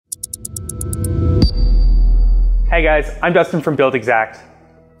Hey guys, I'm Dustin from Buildxact.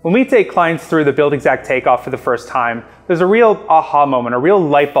 When we take clients through the Buildxact Takeoff for the first time, there's a real aha moment, a real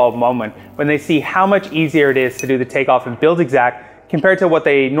light bulb moment when they see how much easier it is to do the takeoff in Buildxact compared to what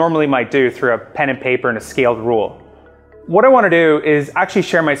they normally might do through a pen and paper and a scaled rule. What I want to do is actually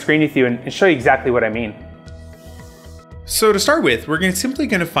share my screen with you and show you exactly what I mean. So to start with, we're simply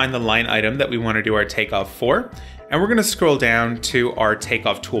going to find the line item that we want to do our takeoff for, and we're going to scroll down to our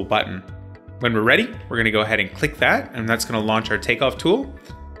takeoff tool button. When we're ready, we're going to go ahead and click that, and that's going to launch our takeoff tool.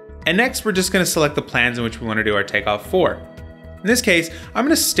 And next, we're just going to select the plans in which we want to do our takeoff for. In this case, I'm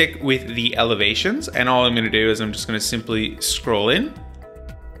going to stick with the elevations, and all I'm going to do is I'm just going to simply scroll in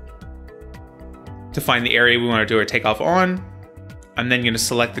to find the area we want to do our takeoff on. I'm then going to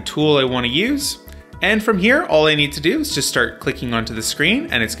select the tool I want to use. And from here, all I need to do is just start clicking onto the screen,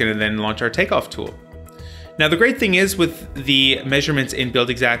 and it's going to then launch our takeoff tool. Now, the great thing is with the measurements in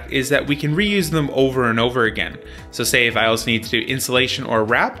Buildxact is that we can reuse them over and over again. So say if I also need to do insulation or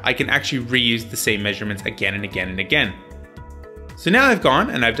wrap, I can actually reuse the same measurements again and again and again. So now I've gone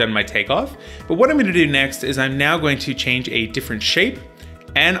and I've done my takeoff, but what I'm going to do next is I'm now going to change a different shape,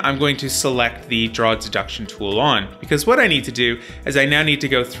 and I'm going to select the Draw Deduction tool on, because what I need to do is I now need to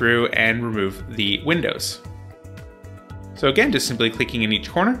go through and remove the windows. So again, just simply clicking in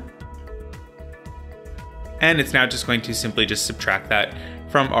each corner. And it's now just going to simply just subtract that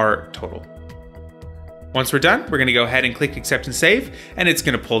from our total. Once we're done, we're gonna go ahead and click accept and save, and it's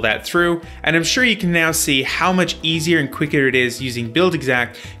gonna pull that through. And I'm sure you can now see how much easier and quicker it is using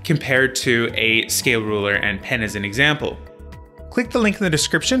Buildxact compared to a scale ruler and pen as an example. Click the link in the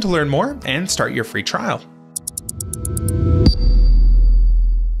description to learn more and start your free trial.